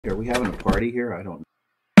Are we having a party here? I don't know.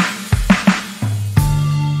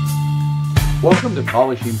 Welcome to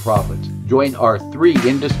Polishing Profits. Join our 3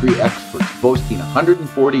 industry experts boasting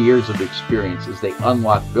 140 years of experience as they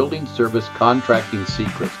unlock building service contracting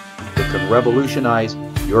secrets that can revolutionize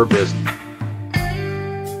your business.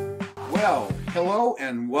 Well, hello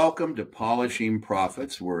and welcome to Polishing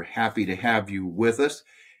Profits. We're happy to have you with us.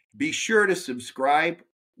 Be sure to subscribe.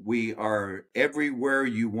 We are everywhere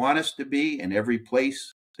you want us to be and every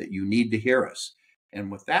place that you need to hear us. And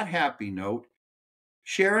with that happy note,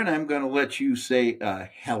 Sharon, I'm going to let you say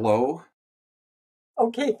hello.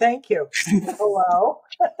 Okay, thank you. Hello.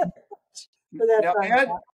 Now, Ed,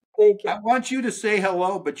 thank you. I want you to say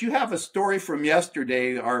hello, but you have a story from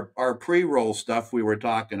yesterday, our pre-roll stuff we were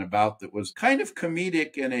talking about that was kind of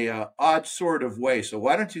comedic in a odd sort of way. So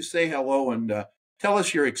why don't you say hello and tell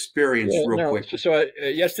us your experience real quick. So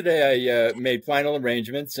yesterday I made final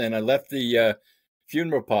arrangements and I left the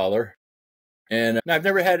funeral parlor, and I've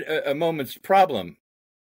never had a moment's problem.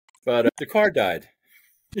 But the car died.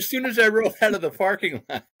 As soon as I rolled out of the parking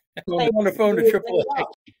lot, I was on the phone to AAA.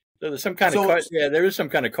 So there's some kind of there is some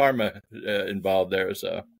kind of karma involved there.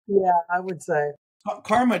 So yeah, I would say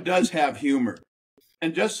karma does have humor.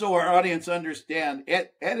 And just so our audience understand,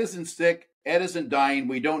 Ed isn't sick. Ed isn't dying.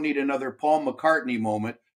 We don't need another Paul McCartney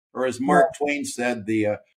moment, or as Mark Twain said,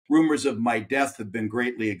 the rumors of my death have been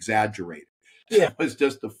greatly exaggerated. Yeah. It was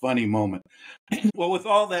just a funny moment. Well, with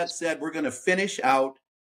all that said, we're going to finish out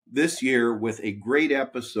this year with a great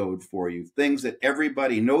episode for you, things that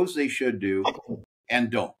everybody knows they should do and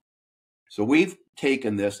don't. So we've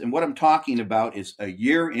taken this, and what I'm talking about is a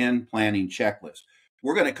year-end planning checklist.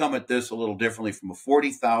 We're going to come at this a little differently from a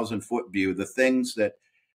 40,000-foot view, the things that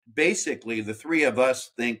basically the 3 of us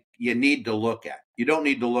think you need to look at. You don't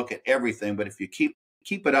need to look at everything, but if you keep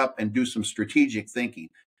it up and do some strategic thinking,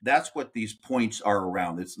 that's what these points are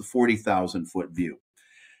around. It's the 40,000-foot view.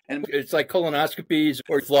 And it's like colonoscopies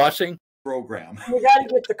or flossing program. You got to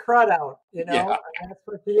get the crud out, you know. Yeah. That's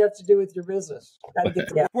what you have to do with your business.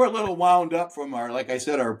 We're a little wound up from like I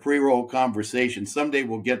said, our pre-roll conversation. Someday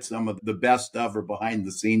we'll get some of the best stuff or behind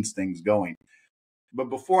the scenes things going. But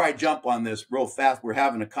before I jump on this real fast, we're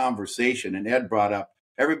having a conversation, and Ed brought up,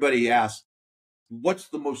 everybody asked, what's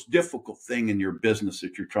the most difficult thing in your business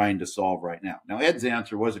that you're trying to solve right now? Now, Ed's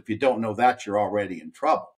answer was, if you don't know that, you're already in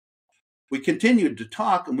trouble. We continued to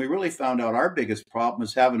talk, and we really found out our biggest problem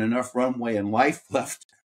is having enough runway and life left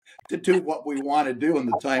to do what we want to do in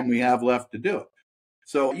the time we have left to do it.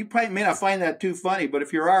 So you probably may not find that too funny, but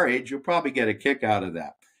if you're our age, you'll probably get a kick out of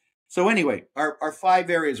that. So anyway, our 5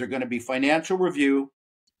 areas are going to be financial review,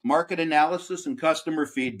 market analysis and customer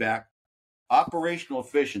feedback, operational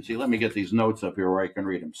efficiency. Let me get these notes up here where I can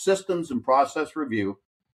read them. Systems and process review,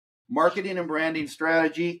 marketing and branding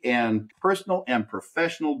strategy, and personal and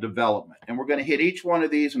professional development. And we're going to hit each one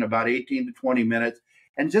of these in about 18 to 20 minutes.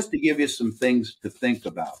 And just to give you some things to think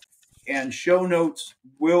about. And show notes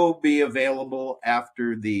will be available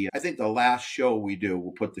after I think the last show we do,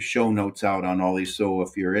 we'll put the show notes out on all these. So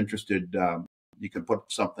if you're interested, you can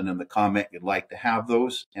put something in the comment you'd like to have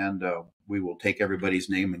those, and we will take everybody's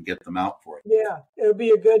name and get them out for you. Yeah, it'll be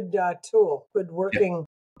a good tool, good working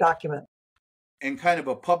document. And kind of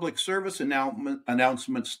a public service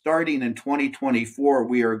announcement starting in 2024,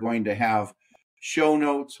 we are going to have show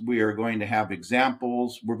notes. We are going to have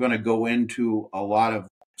examples. We're going to go into a lot of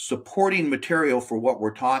supporting material for what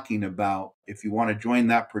we're talking about. If you want to join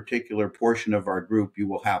that particular portion of our group, you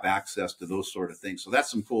will have access to those sort of things. So that's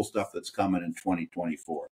some cool stuff that's coming in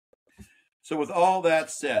 2024. So with all that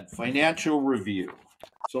said, financial review.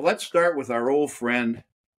 So let's start with our old friend,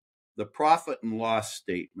 the profit and loss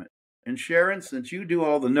statement. And Sharon, since you do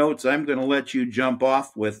all the notes, I'm going to let you jump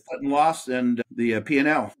off with profit and loss and the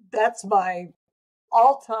P&L. That's my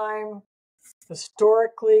all-time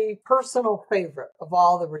historically personal favorite of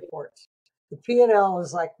all the reports. The P&L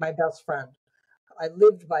is like my best friend. I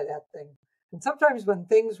lived by that thing. And sometimes when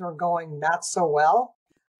things were going not so well,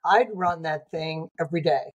 I'd run that thing every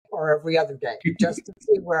day or every other day just to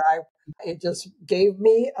see where it just gave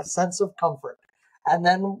me a sense of comfort. And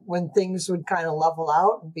then when things would kind of level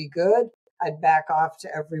out and be good, I'd back off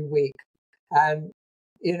to every week. And,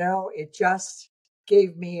 you know, it just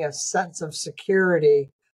gave me a sense of security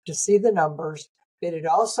to see the numbers, but it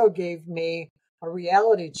also gave me a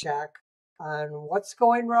reality check on what's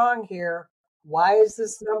going wrong here. Why is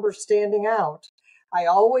this number standing out? I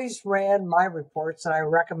always ran my reports, and I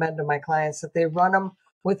recommend to my clients that they run them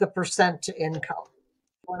with a percent to income.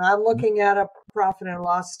 When I'm looking at a profit and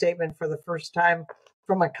loss statement for the first time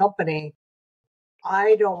from a company,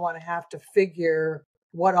 I don't want to have to figure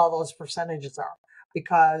what all those percentages are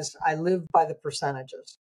because I live by the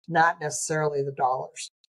percentages. not necessarily the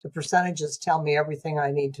dollars. The percentages tell me everything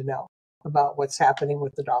I need to know about what's happening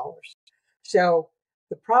with the dollars. So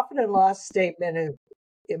the profit and loss statement is,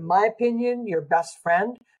 in my opinion, your best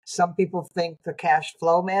friend. Some people think the cash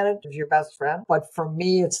flow manager is your best friend, but for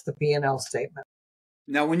me, it's the P&L statement.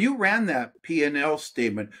 Now, when you ran that P&L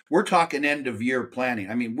statement, we're talking end of year planning.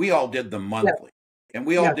 I mean, we all did them monthly, and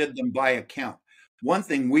we all did them by account. One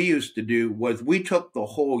thing we used to do was we took the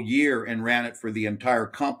whole year and ran it for the entire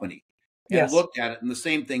company and looked at it. And the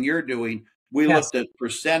same thing you're doing, we looked at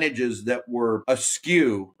percentages that were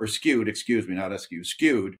skewed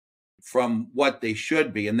from what they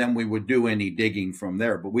should be. And then we would do any digging from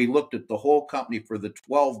there. But we looked at the whole company for the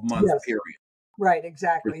 12-month period. Right,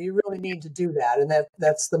 exactly. You really need to do that. And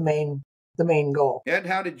that's the main goal. Ed,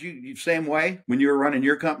 how did you same way when you were running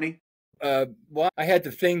your company? Well, I had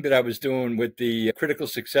the thing that I was doing with the critical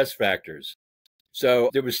success factors. So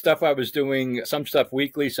there was stuff I was doing, some stuff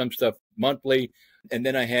weekly, some stuff monthly. And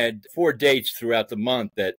then I had 4 dates throughout the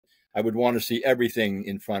month that I would want to see everything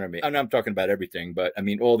in front of me. I'm talking about everything, but I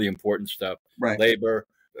mean, all the important stuff, labor,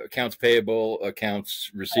 accounts payable,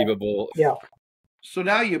 accounts receivable. Yeah. So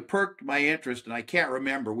now you perked my interest, and I can't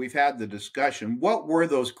remember. We've had the discussion. What were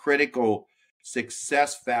those critical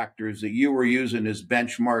success factors that you were using as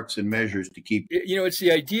benchmarks and measures to keep? You know, it's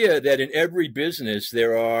the idea that in every business,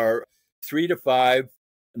 there are 3 to 5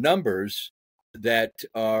 numbers that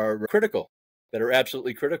are critical, that are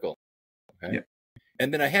absolutely critical. Okay. Yep.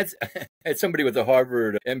 And then I had somebody with a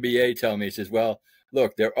Harvard MBA tell me, he says, well,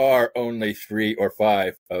 look, there are only 3 or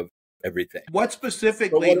 5 of everything. What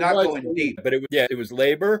specifically, not going deep? But it was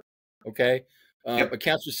labor, okay,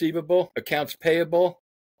 accounts receivable, accounts payable,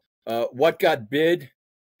 what got bid,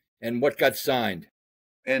 and what got signed.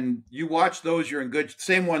 And you watch those, you're in good,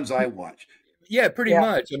 same ones I watch. Yeah, pretty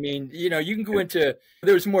much. I mean, you know, you can go into,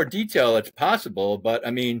 there's more detail that's possible, but I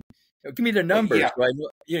mean, give me the numbers. Right?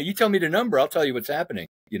 You know, you tell me the number, I'll tell you what's happening,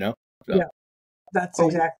 you know? So. Yeah, that's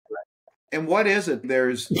exactly right. And what is it?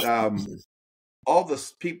 There's all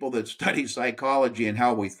the people that study psychology and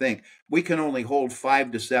how we think. We can only hold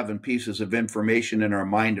 5 to 7 pieces of information in our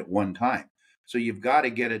mind at one time. So you've got to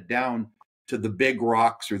get it down to the big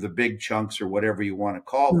rocks or the big chunks or whatever you want to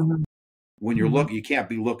call them. When you're looking, you can't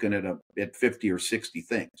be looking at 50 or 60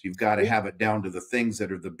 things. You've got to have it down to the things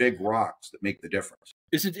that are the big rocks that make the difference.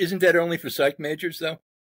 Isn't that only for psych majors, though?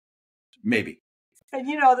 Maybe. And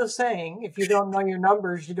you know the saying, if you don't know your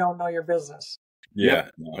numbers, you don't know your business. Yeah,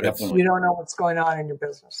 definitely. You don't know what's going on in your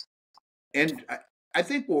business. And I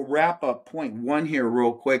think we'll wrap up point 1 here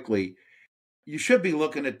real quickly. You should be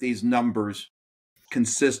looking at these numbers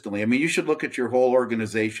consistently. I mean, you should look at your whole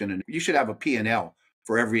organization, and you should have a P&L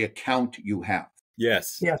for every account you have.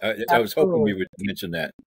 Yes. I was hoping we would mention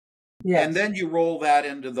that. Yes. And then you roll that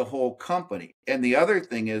into the whole company. And the other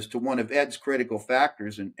thing is, to one of Ed's critical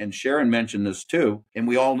factors, and Sharon mentioned this too, and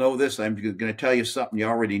we all know this, I'm going to tell you something you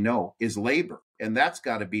already know, is labor. And that's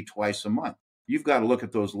got to be twice a month. You've got to look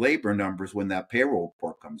at those labor numbers when that payroll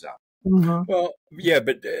report comes out. Well, yeah,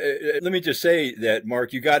 but let me just say that,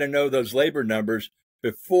 Mark, you got to know those labor numbers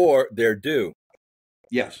before they're due.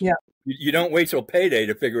 Yes. Yeah. You don't wait till payday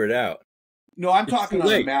to figure it out. No, I'm talking on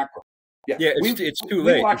the macro. Yeah, it's too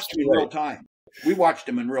late. We watched them in real time. We watched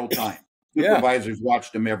them in real time. Supervisors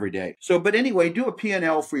watched them every day. So, but anyway, do a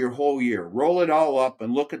P&L for your whole year. Roll it all up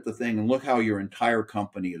and look at the thing and look how your entire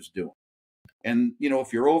company is doing. And, you know,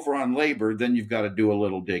 if you're over on labor, then you've got to do a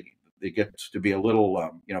little digging. It gets to be a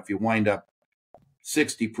little, you know, if you wind up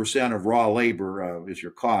 60% of raw labor is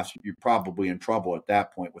your cost, you're probably in trouble at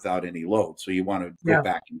that point without any load. So you want to go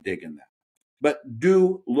back and dig in that. But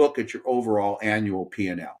do look at your overall annual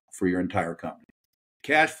P&L for your entire company.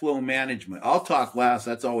 Cash flow management. I'll talk last.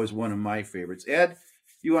 That's always one of my favorites. Ed,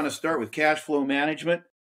 you want to start with cash flow management?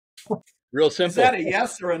 Real simple. Is that a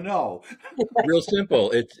yes or a no? Real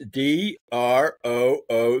simple. It's DROOC,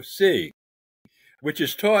 which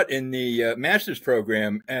is taught in the master's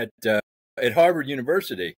program at Harvard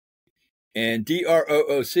University. And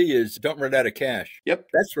DROOC is don't run out of cash. Yep.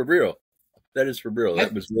 That's for real. That is for real.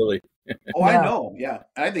 That was really. Oh, I know. Yeah.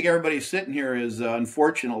 I think everybody sitting here is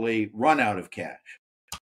unfortunately run out of cash.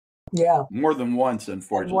 Yeah. More than once,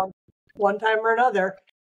 unfortunately. One time or another.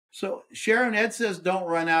 So Sharon, Ed says don't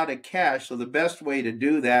run out of cash. So the best way to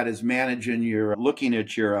do that is looking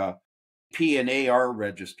at your P and AR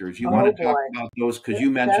registers. You want to talk about those because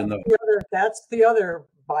you mentioned those. That's the other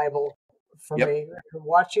Bible for me.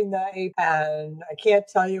 Watching the AP, and I can't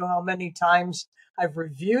tell you how many times I've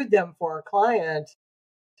reviewed them for a client,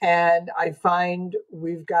 and I find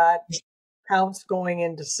we've got counts going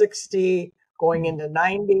into 60, going into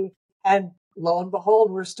 90, and lo and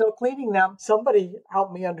behold, we're still cleaning them. Somebody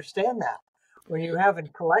help me understand that when you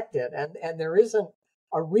haven't collected and there isn't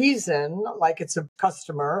a reason, like it's a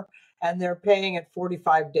customer and they're paying at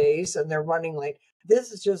 45 days and they're running late.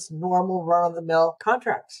 This is just normal run-of-the-mill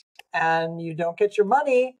contracts. And you don't get your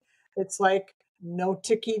money. It's like no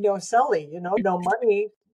ticky, no selly, no money,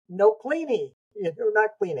 no cleaning. You're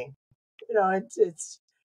not cleaning. It's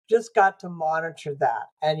just got to monitor that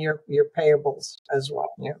and your payables as well,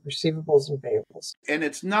 receivables and payables. And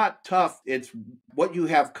it's not tough. It's what you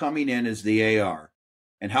have coming in is the AR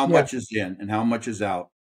and how much is in and how much is out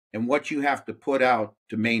and what you have to put out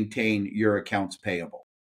to maintain your accounts payable.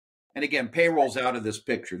 And again, payroll's out of this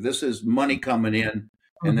picture. This is money coming in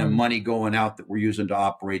and then money going out that we're using to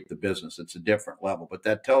operate the business. It's a different level, but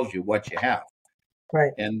that tells you what you have.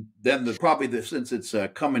 Right. And then since it's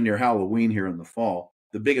coming near Halloween here in the fall,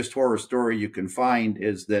 the biggest horror story you can find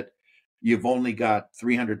is that you've only got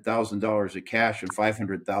 $300,000 of cash and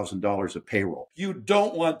 $500,000 of payroll. You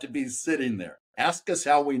don't want to be sitting there. Ask us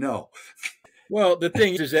how we know. Well, the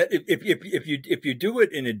thing is that if you do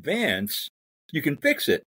it in advance, you can fix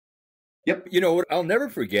it. Yep. What I'll never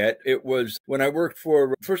forget, it was when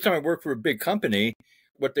first time I worked for a big company,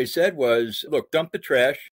 what they said was, look, dump the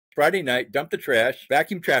trash. Friday night, dump the trash,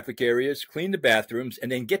 vacuum traffic areas, clean the bathrooms,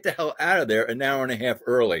 and then get the hell out of there an hour and a half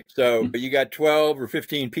early. So you got 12 or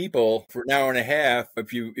 15 people for an hour and a half.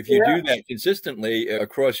 If you do that consistently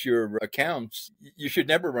across your accounts, you should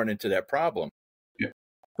never run into that problem. Yeah.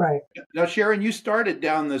 Right. Now, Sharon, you started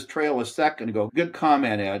down this trail a second ago. Good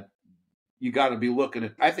comment, Ed. You got to be looking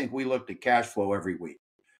at, I think we looked at cash flow every week.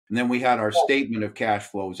 And then we had our statement of cash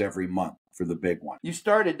flows every month for the big one. You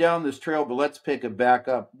started down this trail, but let's pick it back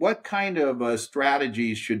up. What kind of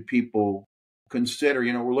strategies should people consider?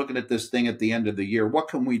 We're looking at this thing at the end of the year. What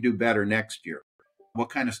can we do better next year? What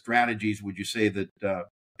kind of strategies would you say that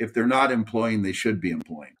if they're not employing, they should be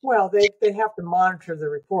employing? Well, they have to monitor the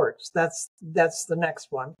reports. That's the next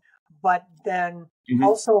one. But then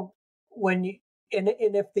also and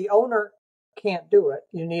if the owner can't do it,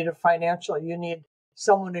 you need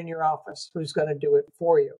someone in your office who's going to do it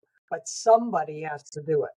for you. But somebody has to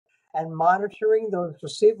do it. And monitoring those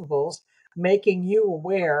receivables, making you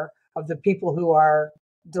aware of the people who are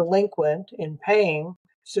delinquent in paying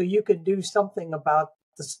so you can do something about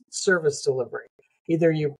the service delivery.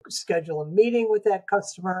 Either you schedule a meeting with that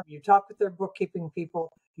customer, you talk with their bookkeeping people,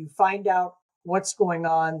 you find out what's going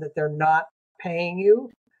on that they're not paying you,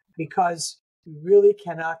 because you really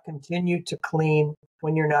cannot continue to clean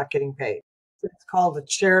when you're not getting paid. It's called a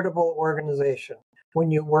charitable organization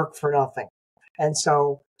when you work for nothing. And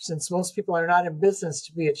so since most people are not in business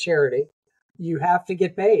to be a charity, you have to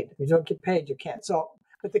get paid. If you don't get paid, you can't.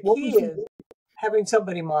 But the key is having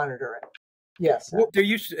somebody monitor it. Yes. Well, there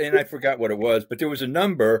used to, and I forgot what it was, but there was a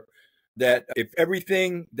number that if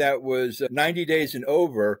everything that was 90 days and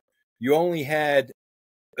over, you only had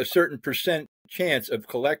a certain percent chance of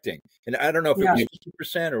collecting. And I don't know if it was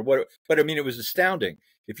 50% or what, but I mean, it was astounding.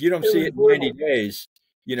 If you don't see it in 90 days,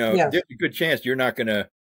 there's a good chance you're not going to,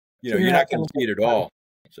 you're not going to see it at all.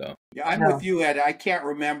 So yeah, I'm with you, Ed. I can't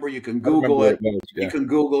remember. You can Google it. You can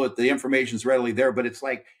Google it. The information's readily there, but it's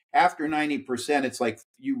like after 90%, it's like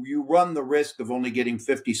you run the risk of only getting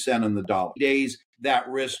 50 cents on the dollar. Days, that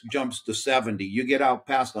risk jumps to 70. You get out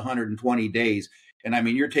past 120 days. And I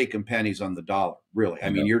mean, you're taking pennies on the dollar, really.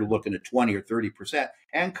 I mean, you're looking at 20 or 30%.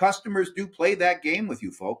 And customers do play that game with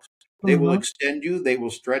you, folks. They will extend you. They will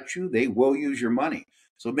stretch you. They will use your money.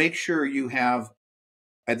 So make sure you have,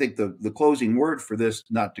 I think the closing word for this,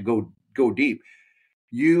 not to go deep,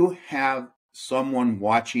 you have someone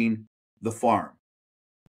watching the farm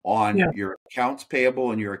on your accounts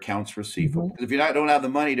payable and your accounts receivable. Because if you don't have the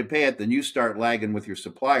money to pay it, then you start lagging with your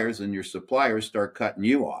suppliers, and your suppliers start cutting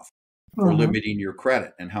you off for limiting your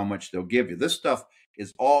credit and how much they'll give you. This stuff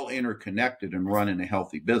is all interconnected and run in a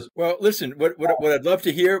healthy business. Well, listen, what I'd love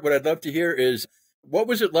to hear, is what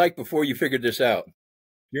was it like before you figured this out?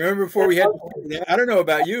 You remember before we had, I don't know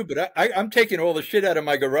about you, but I'm taking all the shit out of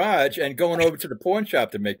my garage and going over to the pawn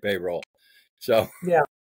shop to make payroll. So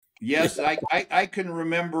yes, I can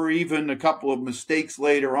remember even a couple of mistakes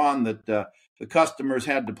later on that the customers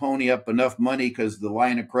had to pony up enough money because the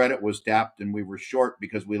line of credit was tapped and we were short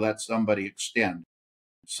because we let somebody extend.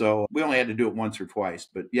 So we only had to do it once or twice.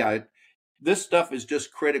 But yeah, this stuff is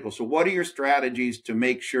just critical. So what are your strategies to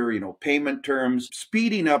make sure, payment terms,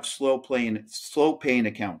 speeding up slow paying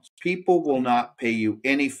accounts? People will not pay you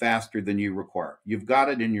any faster than you require. You've got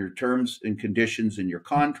it in your terms and conditions in your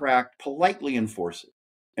contract. Politely enforce it.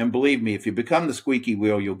 And believe me, if you become the squeaky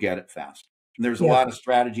wheel, you'll get it fast. And there's a lot of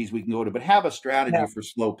strategies we can go to, but have a strategy for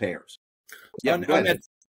slow payers. Yeah,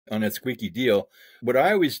 on that squeaky deal. What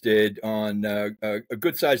I always did on a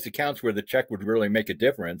good-sized accounts where the check would really make a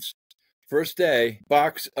difference, first day,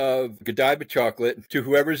 box of Godiva chocolate to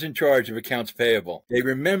whoever's in charge of accounts payable. They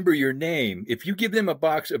remember your name. If you give them a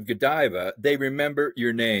box of Godiva, they remember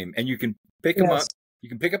your name, and you can pick them up. You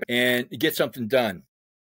can pick up and get something done.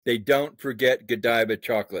 They don't forget Godiva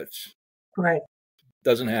chocolates. Right.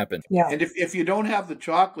 Doesn't happen. Yeah. And if you don't have the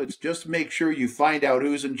chocolates, just make sure you find out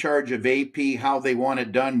who's in charge of AP, how they want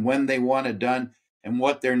it done, when they want it done, and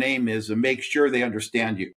what their name is, and make sure they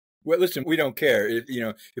understand you. Well, listen, we don't care. If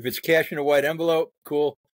it's cash in a white envelope,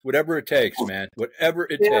 cool. Whatever it takes, man. Whatever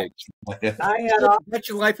it takes. That's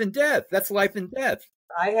your life and death. That's life and death.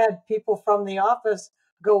 I had people from the office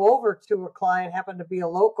go over to a client, happened to be a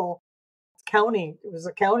local county. It was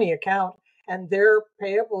a county account, and their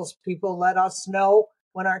payables people let us know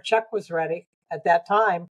when our check was ready at that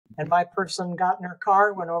time. And my person got in her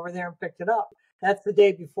car, went over there and picked it up. That's the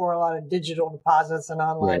day before a lot of digital deposits and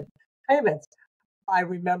online payments. I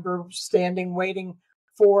remember standing waiting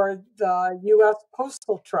for the U.S.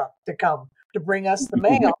 postal truck to come to bring us the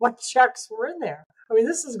mail. What checks were in there? I mean,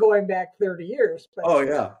 this is going back 30 years.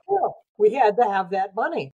 But we had to have that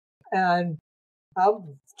money. And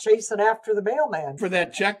I'm chasing after the mailman. For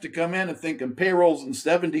that check to come in and thinking payrolls in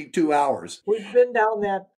 72 hours. We've been down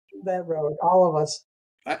that road, all of us.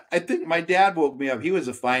 I think my dad woke me up. He was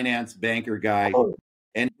a finance banker guy.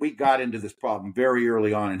 And we got into this problem very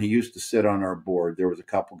early on, and he used to sit on our board. There was a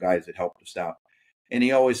couple guys that helped us out. And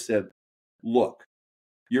he always said, look,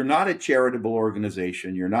 you're not a charitable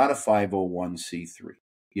organization. You're not a 501c3.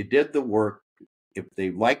 You did the work. If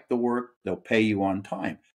they like the work, they'll pay you on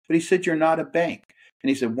time. But he said, you're not a bank. And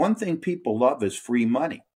he said, one thing people love is free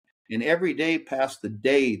money. And every day past the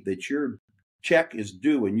day that your check is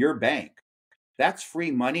due in your bank, that's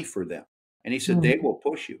free money for them. And he said, they will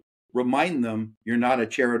push you. Remind them you're not a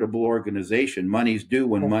charitable organization. Money's due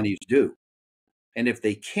when money's due. And if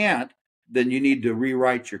they can't, then you need to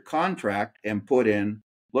rewrite your contract and put in,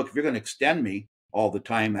 look, if you're going to extend me all the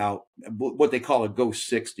time out, what they call a ghost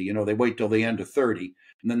 60, they wait till the end of 30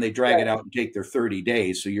 and then they drag it out and take their 30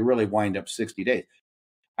 days. So you really wind up 60 days.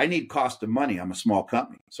 I need cost of money. I'm a small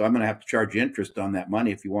company. So I'm going to have to charge you interest on that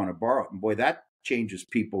money if you want to borrow it. And boy, that changes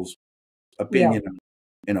people's opinion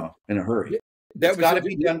in a hurry. That's got to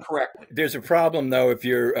be done correctly. There's a problem, though, if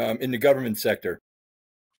you're in the government sector.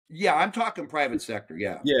 Yeah, I'm talking private sector.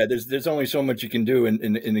 Yeah. Yeah, there's only so much you can do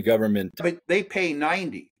in the government. But they pay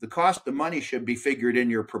 90. The cost of money should be figured in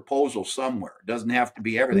your proposal somewhere. It doesn't have to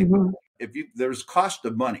be everything. If there's cost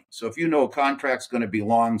of money. So if you know a contract's going to be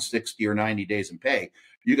long, 60 or 90 days in pay,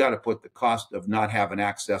 you got to put the cost of not having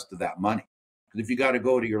access to that money. Because if you got to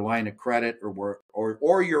go to your line of credit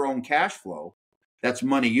or your own cash flow, that's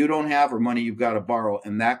money you don't have or money you've got to borrow,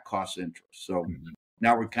 and that costs interest. So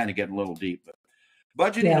now we're kind of getting a little deep. But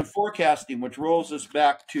budgeting and forecasting, which rolls us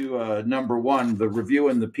back to number one, the review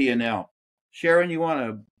and the P&L. Sharon, you want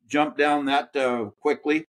to jump down that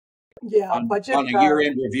quickly? Yeah, on a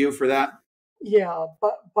year-end review for that? Yeah,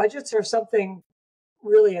 but budgets are something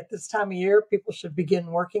really at this time of year people should begin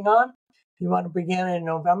working on. You want to begin in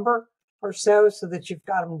November or so that you've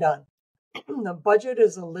got them done. The budget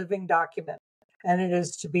is a living document, and it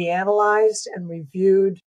is to be analyzed and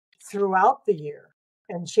reviewed throughout the year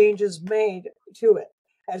and changes made to it.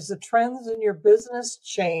 As the trends in your business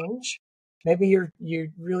change, maybe you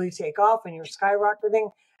really take off and you're skyrocketing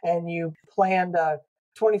and you planned a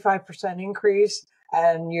 25% increase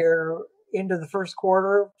and you're into the first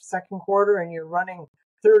quarter, second quarter, and you're running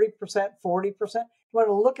 30%, 40%. You want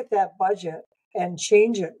to look at that budget and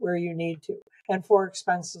change it where you need to, and for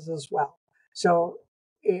expenses as well. So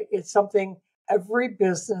it's something every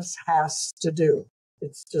business has to do.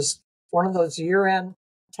 It's just one of those year-end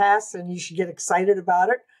tasks, and you should get excited about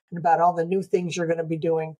it and about all the new things you're going to be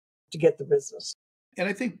doing to get the business. And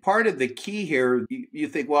I think part of the key here, you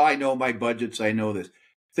think, well, I know my budgets, I know this.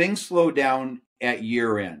 Things slow down at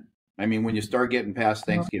year-end. I mean, when you start getting past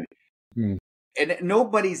Thanksgiving. And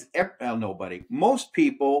most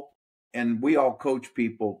people, and we all coach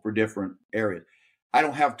people for different areas. I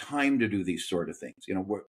don't have time to do these sort of things.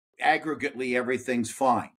 Aggregately, everything's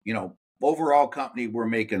fine. Overall company, we're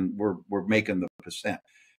making the percent.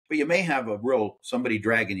 But you may have somebody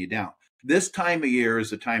dragging you down. This time of year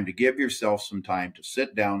is the time to give yourself some time to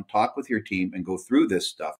sit down, talk with your team, and go through this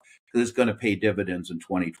stuff, because it's going to pay dividends in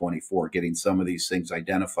 2024, getting some of these things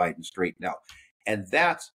identified and straightened out. And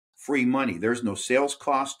that's free money. There's no sales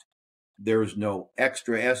cost. There's no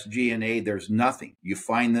extra SG&A. There's nothing. You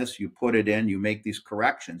find this, you put it in, you make these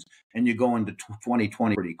corrections, and you go into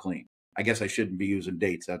 2020 pretty clean. I guess I shouldn't be using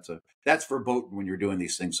dates. That's verboten when you're doing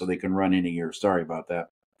these things, so they can run in a year. Sorry about that.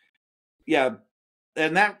 Yeah.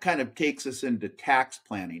 And that kind of takes us into tax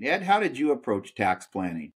planning. Ed, how did you approach tax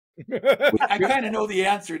planning? I kind of know the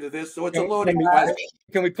answer to this, so it's a loaded question.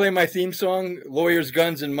 Can we play my theme song, Lawyers,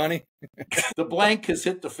 Guns, and Money? The blank has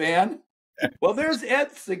hit the fan. Well, there's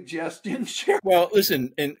Ed's suggestion. Sure. Well,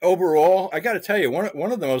 listen, and overall, I got to tell you,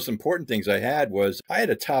 one of the most important things I had was I had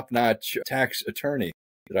a top-notch tax attorney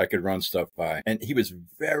that I could run stuff by. And he was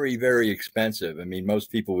very, very expensive. I mean,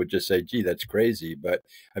 most people would just say, gee, that's crazy. But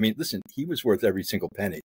I mean, listen, he was worth every single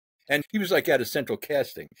penny. And he was like out of central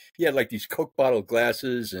casting. He had like these Coke bottle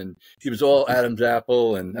glasses and he was all Adam's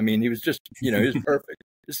apple. And I mean, he was just, he was perfect.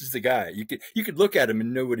 This is the guy. You could look at him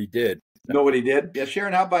and know what he did. Know what he did? Yeah,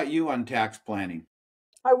 Sharon, how about you on tax planning?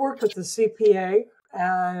 I worked with the CPA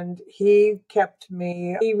and he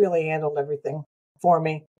really handled everything for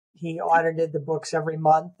me. He audited the books every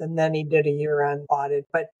month and then he did a year-end audit.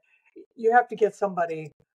 But you have to get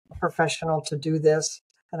somebody, a professional, to do this.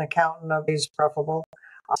 An accountant is preferable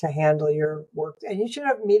to handle your work. And you should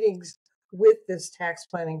have meetings with this tax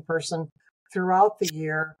planning person throughout the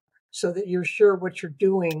year so that you're sure what you're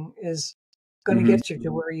doing is going to get you to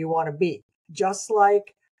where you want to be. Just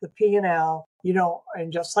like the P&L,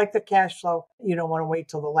 and just like the cash flow, you don't want to wait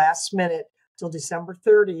till the last minute, till December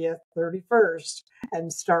 30th, 31st,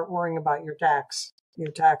 and start worrying about your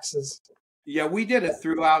taxes. Yeah, we did it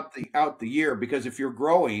throughout the year because if you're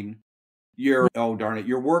growing, your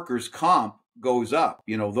workers' comp goes up.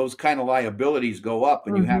 Those kind of liabilities go up,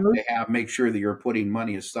 and you have to make sure that you're putting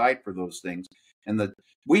money aside for those things. And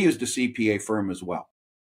we used a CPA firm as well.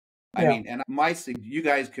 I mean, and you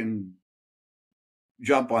guys can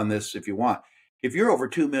jump on this if you want. If you're over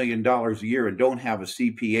 $2 million a year and don't have a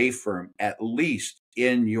CPA firm, at least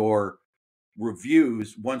in your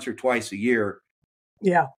reviews once or twice a year,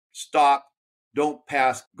 stop, don't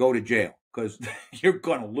pass, go to jail, because you're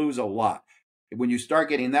going to lose a lot. When you start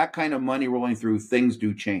getting that kind of money rolling through, things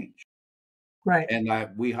do change. Right. And I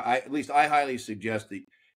highly suggest that.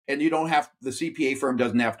 And the CPA firm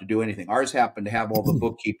doesn't have to do anything. Ours happened to have all the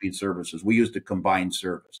bookkeeping services. We used a combined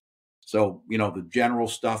service. So, the general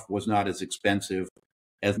stuff was not as expensive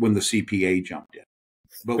as when the CPA jumped in.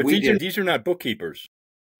 But these are not bookkeepers.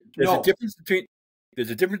 There's a difference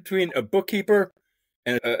between a bookkeeper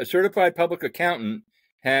and a certified public accountant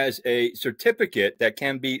has a certificate that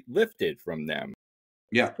can be lifted from them.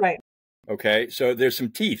 Yeah. Right. Okay. So there's some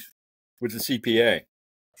teeth with the CPA.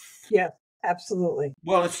 Yeah. Absolutely.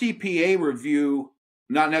 Well, a CPA review,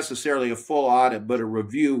 not necessarily a full audit, but a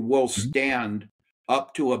review will stand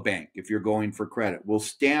up to a bank if you're going for credit, will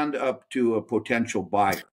stand up to a potential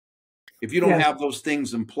buyer. If you don't have those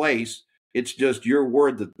things in place, it's just your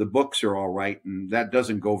word that the books are all right, and that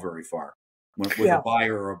doesn't go very far with a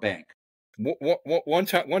buyer or a bank. One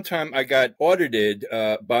time I got audited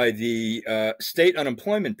by the state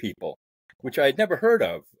unemployment people, which I had never heard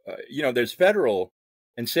of. There's federal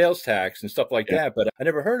and sales tax and stuff like that, but I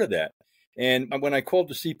never heard of that. And when I called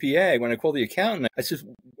the CPA, when I called the accountant, I said,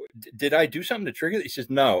 did I do something to trigger it? He says,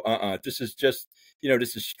 no, this is just,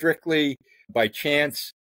 this is strictly by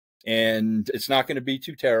chance and it's not going to be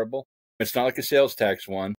too terrible. It's not like a sales tax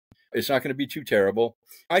one. It's not going to be too terrible.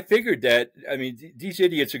 I figured that, these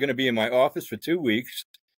idiots are going to be in my office for 2 weeks.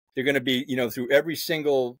 They're going to be, through every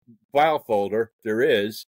single file folder there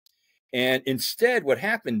is. And instead, what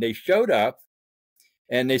happened, they showed up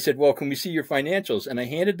and they said, well, can we see your financials? And I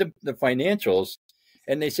handed them the financials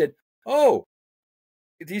and they said, oh,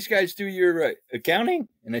 these guys do your accounting?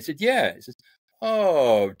 And I said, yeah. He says,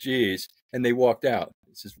 oh, geez. And they walked out.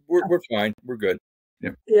 He says, we're fine. We're good.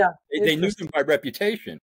 Yeah. They knew them by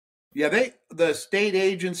reputation. Yeah, the state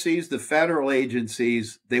agencies, the federal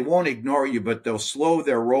agencies, they won't ignore you, but they'll slow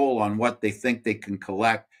their roll on what they think they can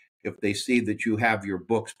collect if they see that you have your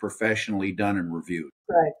books professionally done and reviewed.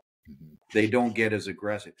 Right. They don't get as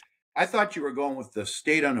aggressive. I thought you were going with the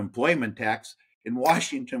state unemployment tax in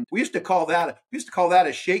Washington. We used to call that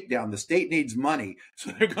a shakedown. The state needs money,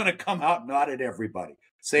 so they're going to come out and audit everybody.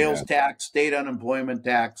 Sales tax, state unemployment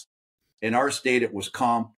tax. In our state, it was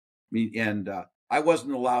comp, and I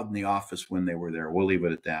wasn't allowed in the office when they were there. We'll leave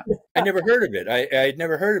it at that. I never heard of it. I had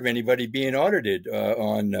never heard of anybody being audited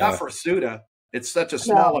on. Not for SUDA. It's such a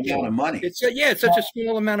small amount of money. It's such a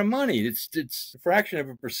small amount of money. It's a fraction of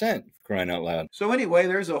a percent, crying out loud. So anyway,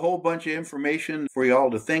 there's a whole bunch of information for you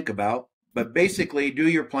all to think about. But basically, do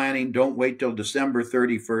your planning. Don't wait till December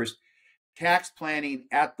 31st. Tax planning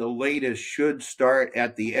at the latest should start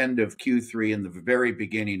at the end of Q3 and the very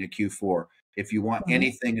beginning of Q4 if you want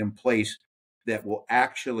anything in place that will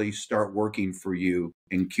actually start working for you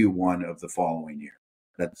in Q1 of the following year.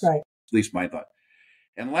 That's at least my thought.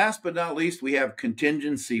 And last but not least, we have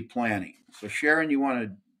contingency planning. So Sharon, you want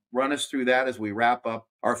to run us through that as we wrap up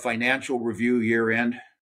our financial review year end?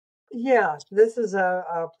 Yeah, this is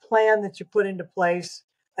a plan that you put into place,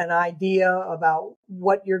 an idea about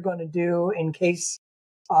what you're going to do in case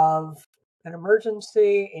of an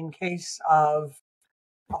emergency, in case of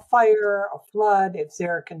a fire, a flood. Is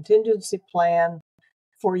there a contingency plan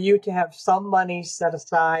for you to have some money set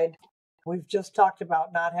aside? We've just talked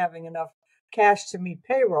about not having enough cash to meet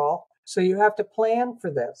payroll. So you have to plan for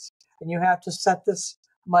this and you have to set this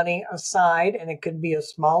money aside, and it could be a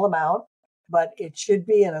small amount, but it should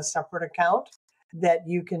be in a separate account that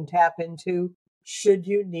you can tap into should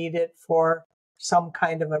you need it for some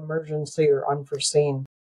kind of emergency or unforeseen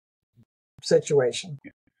situation.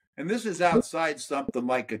 And this is outside something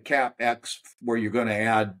like a CapEx where you're going to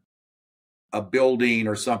add a building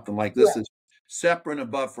or something like this. Is separate and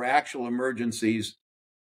above for actual emergencies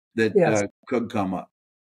that could come up.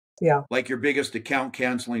 Yeah. Like your biggest account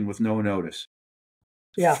canceling with no notice.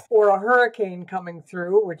 Yeah. Or a hurricane coming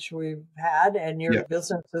through, which we've had, and your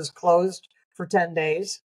business is closed for 10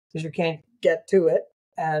 days because you can't get to it.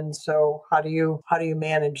 And so how do you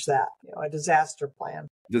manage that? A disaster plan.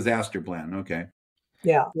 Disaster plan. Okay.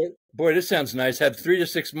 Yeah. Boy, this sounds nice. Have 3 to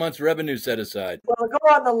 6 months revenue set aside. Well,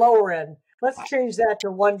 go on the lower end. Let's change that to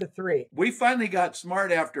 1 to 3. We finally got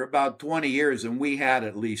smart after about 20 years, and we had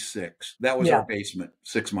at least 6. That was our basement,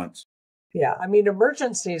 6 months. Yeah. I mean,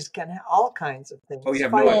 emergencies can have all kinds of things. Oh, you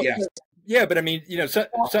have no idea. Yeah, but I mean,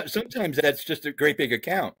 sometimes that's just a great big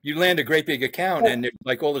account. You land a great big account, and there's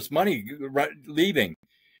like all this money leaving.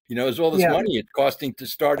 There's all this money it's costing to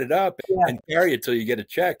start it up and carry it till you get a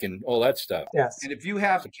check and all that stuff. Yes. And if you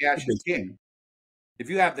have the cash is king. If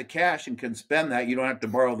you have the cash and can spend that, you don't have to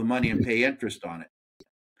borrow the money and pay interest on it.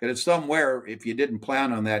 Because it's somewhere, if you didn't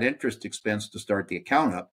plan on that interest expense to start the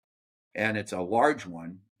account up, and it's a large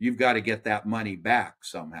one, you've got to get that money back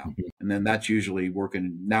somehow. And then that's usually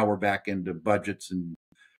working. Now we're back into budgets and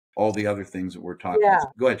all the other things that we're talking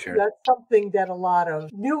about. Go ahead, Sharon. That's something that a lot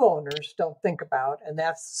of new owners don't think about, and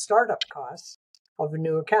that's the startup costs of a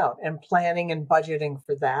new account and planning and budgeting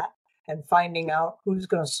for that and finding out who's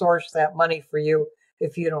going to source that money for you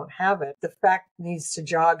if you don't have it. The fact needs to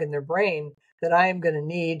jog in their brain that I am going to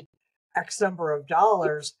need X number of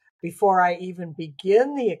dollars before I even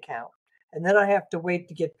begin the account. And then I have to wait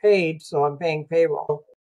to get paid, so I'm paying payroll.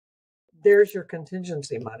 There's your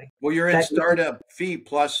contingency money. Well, you're in startup fee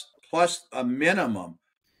plus a minimum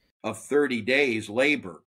of 30 days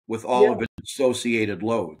labor with all of its associated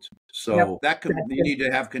loads. So you need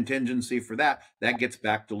to have contingency for that. That gets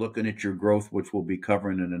back to looking at your growth, which we'll be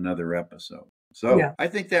covering in another episode. So I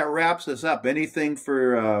think that wraps us up. Anything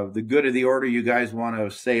for the good of the order you guys want to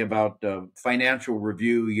say about financial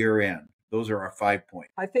review year end? Those are our 5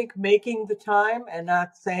 points. I think making the time, and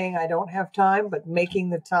not saying I don't have time, but making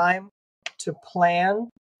the time to plan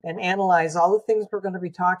and analyze all the things we're going to be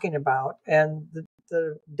talking about, and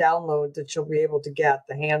the download that you'll be able to get,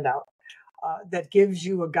 the handout, that gives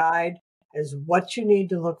you a guide as what you need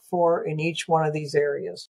to look for in each one of these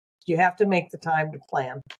areas. You have to make the time to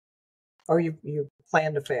plan, or you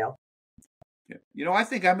plan to fail. I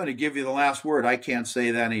think I'm going to give you the last word. I can't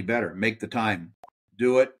say that any better. Make the time,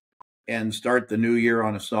 do it, and start the new year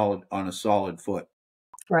on a solid foot.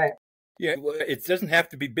 Right. Yeah, well, it doesn't have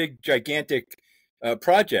to be big, gigantic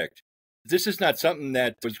project. This is not something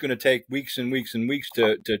that was going to take weeks and weeks and weeks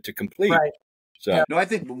to complete. Right. So no, I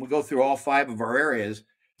think when we go through all 5 of our areas,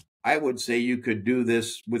 I would say you could do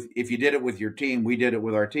this if you did it with your team. We did it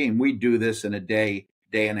with our team. We'd do this in a day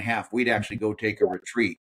and a half. We'd actually go take a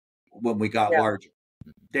retreat when we got larger.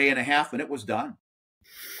 Day and a half, and it was done.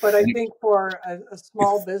 But I think for a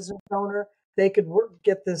small business owner, they could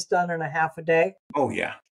get this done in a half a day. Oh,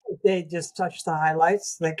 yeah. If they just touch the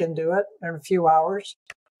highlights, they can do it in a few hours.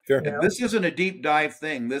 Sure. This isn't a deep dive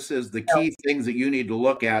thing. This is the key things that you need to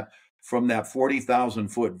look at from that 40,000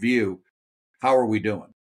 foot view. How are we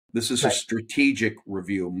doing? This is a strategic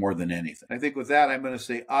review more than anything. I think with that, I'm going to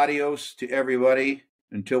say adios to everybody.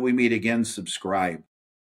 Until we meet again, subscribe.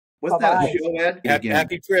 Wasn't that a show, Ed?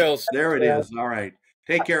 Happy trails. There it is. All right.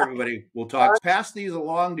 Take care, everybody. We'll talk. Pass these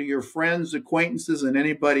along to your friends, acquaintances, and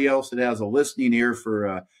anybody else that has a listening ear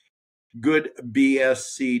for good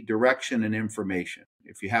BSC direction and information.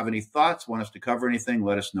 If you have any thoughts, want us to cover anything,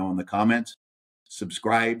 let us know in the comments.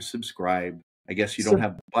 Subscribe. I guess you don't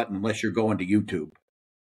have the button unless you're going to YouTube.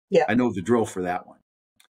 Yeah. I know the drill for that one.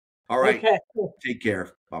 All right. Okay. Take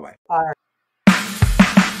care. Bye-bye. All right.